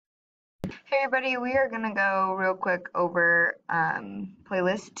Hey everybody, we are gonna go real quick over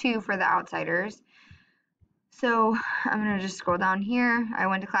playlist 2 for The Outsiders. So I'm gonna just scroll down here. I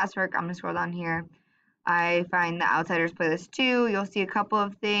went to classwork, I'm gonna scroll down here. I find The Outsiders playlist 2. You'll see a couple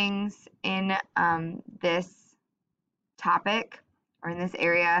of things in this topic or in this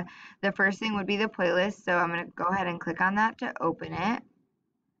area. The first thing would be the playlist, so I'm gonna go ahead and click on that to open it.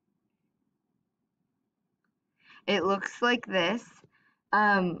 It looks like this.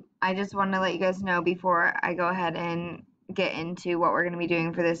 I just want to let you guys know before I go ahead and get into what we're going to be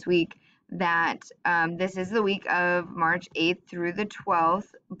doing for this week that this is the week of March 8th through the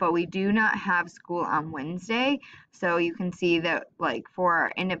 12th, but we do not have school on Wednesday. So you can see that, like, for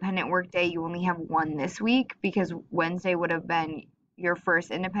our independent work day, you only have one this week because Wednesday would have been your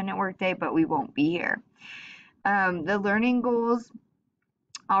first independent work day, but we won't be here. The learning goals.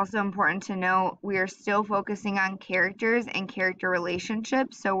 Also important to note, we are still focusing on characters and character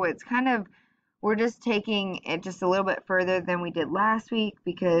relationships, so it's kind of, we're just taking it just a little bit further than we did last week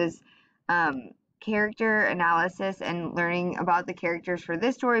because character analysis and learning about the characters for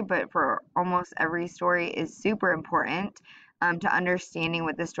this story, but for almost every story, is super important to understanding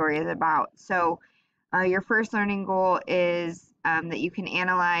what the story is about. So your first learning goal is that you can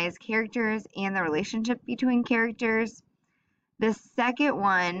analyze characters and the relationship between characters. The second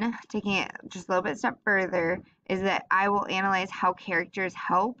one, taking it just a little bit step further, is that I will analyze how characters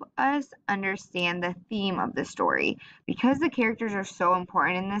help us understand the theme of the story. Because the characters are so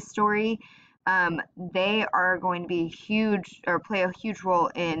important in this story, they are going to be huge or play a huge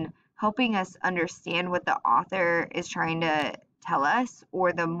role in helping us understand what the author is trying to tell us,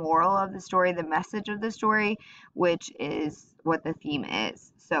 or the moral of the story, the message of the story, which is what the theme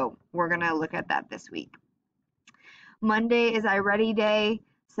is. So we're going to look at that this week. Monday is iReady Day.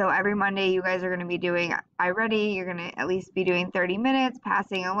 So every Monday you guys are going to be doing iReady. You're going to at least be doing 30 minutes,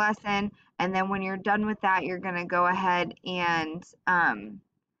 passing a lesson. And then when you're done with that, you're going to go ahead and,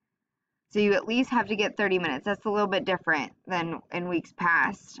 so you at least have to get 30 minutes. That's a little bit different than in weeks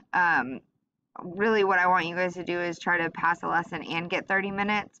past. Really what I want you guys to do is try to pass a lesson and get 30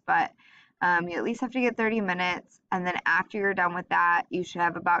 minutes, but you at least have to get 30 minutes. And then after you're done with that, you should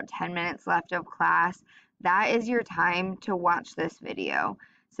have about 10 minutes left of class. That is your time to watch this video.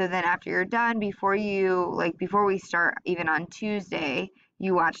 So then after you're done, before we start even on Tuesday,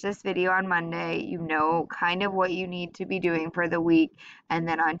 you watch this video on Monday, you know kind of what you need to be doing for the week, and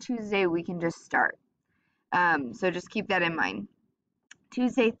then on Tuesday we can just start. So just keep that in mind.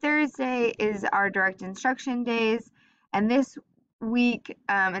 Tuesday, Thursday is our direct instruction days, and this week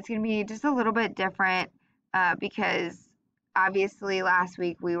it's going to be just a little bit different because obviously last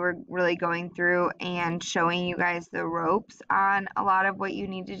week we were really going through and showing you guys the ropes on a lot of what you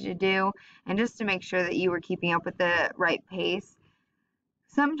needed to do, and just to make sure that you were keeping up with the right pace.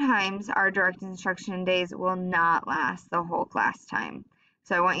 Sometimes our direct instruction days will not last the whole class time.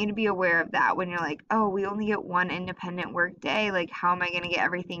 So I want you to be aware of that when you're like, oh, we only get one independent work day, like how am I going to get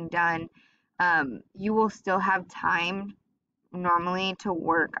everything done? You will still have time normally to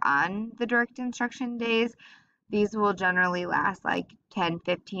work on the direct instruction days. These will generally last like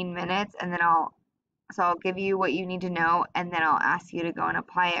 10-15 minutes, and then I'll give you what you need to know, and then I'll ask you to go and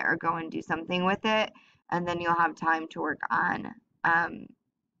apply it or go and do something with it, and then you'll have time to work on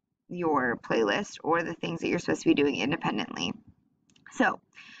your playlist or the things that you're supposed to be doing independently. So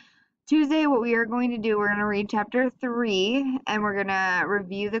Tuesday, what we are going to do, we're going to read chapter 3, and we're going to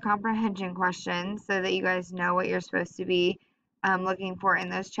review the comprehension questions so that you guys know what you're supposed to be looking for in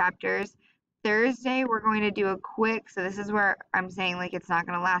those chapters. Thursday, we're going to do a quick, so this is where I'm saying like it's not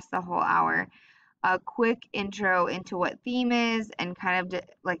going to last the whole hour, a quick intro into what theme is, and kind of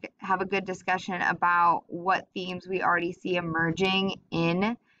like have a good discussion about what themes we already see emerging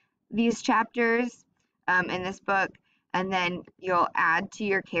in these chapters in this book. And then you'll add to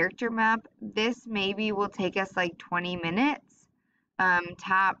your character map. This maybe will take us like 20 minutes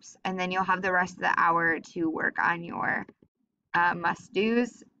tops, and then you'll have the rest of the hour to work on your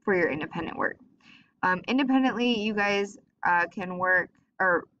must-dos for your independent work. Independently, you guys can work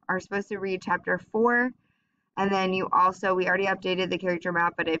or are supposed to read chapter 4, and then you also, we already updated the character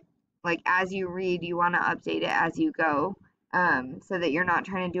map, but if like as you read, you want to update it as you go, so that you're not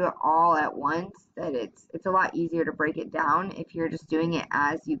trying to do it all at once, that it's a lot easier to break it down if you're just doing it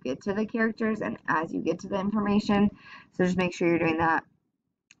as you get to the characters and as you get to the information. So just make sure you're doing that.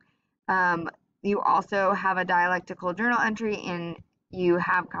 You also have a dialectical journal entry, and you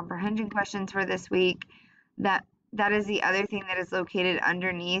have comprehension questions for this week. That is the other thing that is located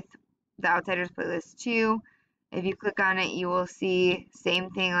underneath the Outsiders playlist 2. If you click on it, you will see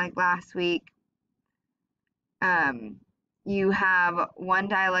same thing like last week. You have one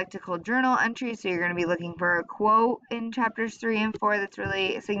dialectical journal entry, so you're going to be looking for a quote in chapters 3 and 4 that's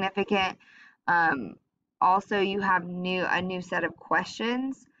really significant. Also, you have a new set of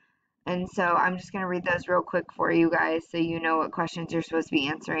questions, and so I'm just going to read those real quick for you guys so you know what questions you're supposed to be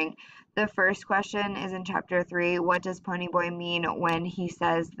answering. The first question is in chapter 3. What does Ponyboy mean when he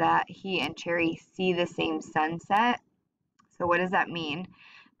says that he and Cherry see the same sunset? So what does that mean?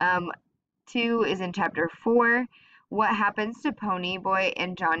 2 is in chapter 4. What happens to Ponyboy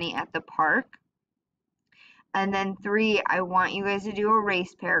and Johnny at the park? And then 3, I want you guys to do a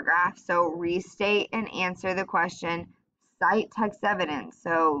race paragraph. So restate and answer the question, cite text evidence.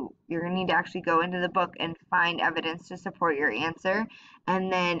 So you're going to need to actually go into the book and find evidence to support your answer,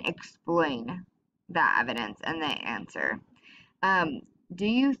 and then explain that evidence and the answer. Do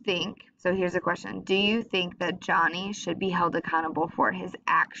you think, so here's a question, do you think that Johnny should be held accountable for his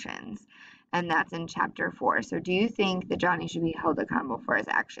actions? And that's in chapter 4. So do you think that Johnny should be held accountable for his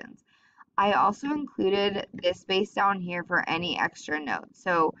actions? I also included this space down here for any extra notes.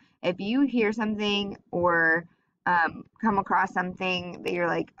 So if you hear something or come across something that you're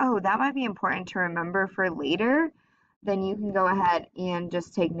like, oh, that might be important to remember for later, then you can go ahead and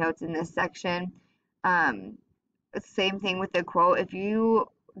just take notes in this section. Same thing with the quote. If you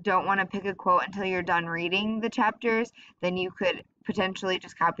don't want to pick a quote until you're done reading the chapters, then you could potentially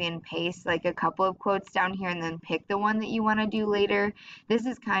just copy and paste like a couple of quotes down here and then pick the one that you want to do later. This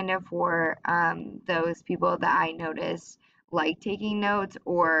is kind of for those people that I noticed like taking notes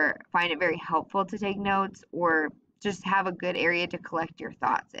or find it very helpful to take notes or just have a good area to collect your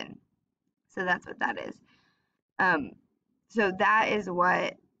thoughts in. So that's what that is. So that is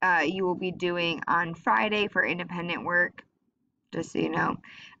what you will be doing on Friday for independent work, just so you know.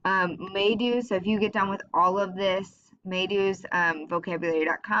 Maydu's, so if you get done with all of this, Maydu's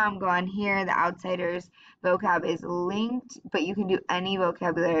vocabulary.com, go on here. The Outsiders vocab is linked, but you can do any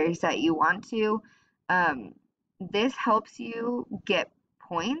vocabulary set you want to. This helps you get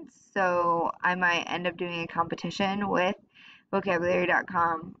points, so I might end up doing a competition with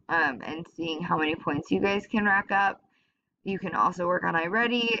vocabulary.com and seeing how many points you guys can rack up. You can also work on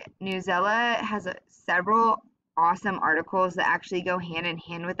iReady. Newsela has several awesome articles that actually go hand in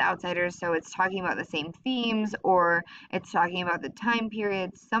hand with Outsiders. So it's talking about the same themes or it's talking about the time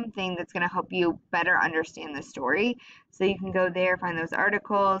period, something that's going to help you better understand the story. So you can go there, find those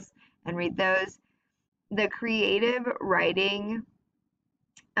articles, and read those. The creative writing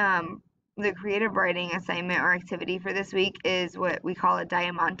assignment or activity for this week is what we call a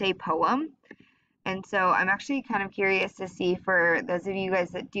Diamante poem. And so I'm actually kind of curious to see, for those of you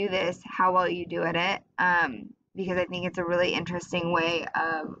guys that do this, how well you do at it, because I think it's a really interesting way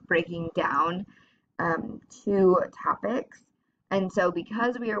of breaking down 2 topics. And so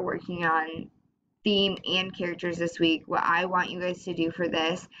because we are working on theme and characters this week, what I want you guys to do for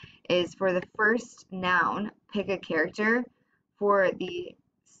this is, for the first noun, pick a character. For the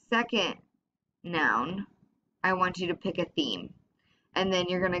second noun, I want you to pick a theme. And then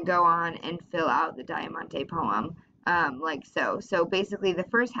you're going to go on and fill out the Diamante poem like so. So basically the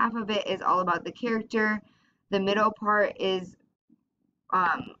first half of it is all about the character. The middle part is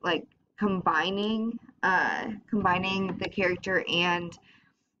like combining the character and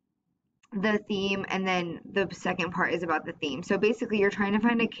the theme, and then the second part is about the theme. So basically you're trying to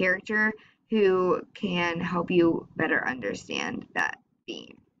find a character who can help you better understand that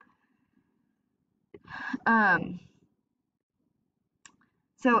theme.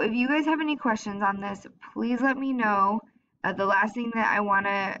 So if you guys have any questions on this, please let me know. The last thing that I want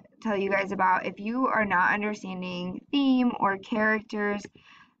to tell you guys about, if you are not understanding theme or characters,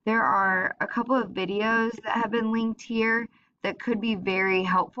 there are a couple of videos that have been linked here that could be very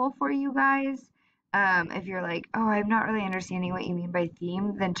helpful for you guys. If you're like, oh, I'm not really understanding what you mean by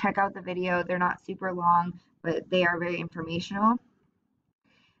theme, then check out the video. They're not super long, but they are very informational.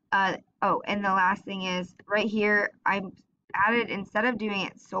 Oh, and the last thing is right here, I'm added, instead of doing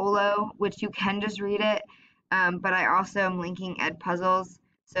it solo, which you can just read it, but I also am linking Edpuzzles.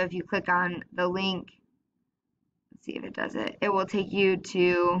 So if you click on the link, let's see if it does it, it will take you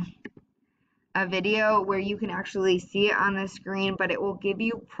to a video where you can actually see it on the screen, but it will give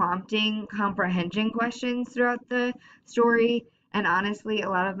you prompting comprehension questions throughout the story. And honestly, a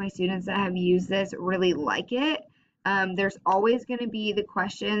lot of my students that have used this really like it. There's always going to be the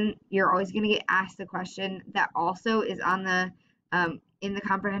question, you're always going to get asked the question that also is on the in the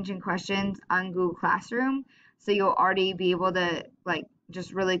comprehension questions on Google Classroom. So you'll already be able to like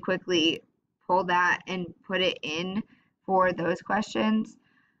just really quickly pull that and put it in for those questions.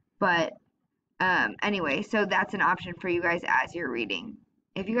 But anyway, so that's an option for you guys as you're reading.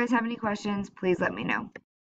 If you guys have any questions, please let me know.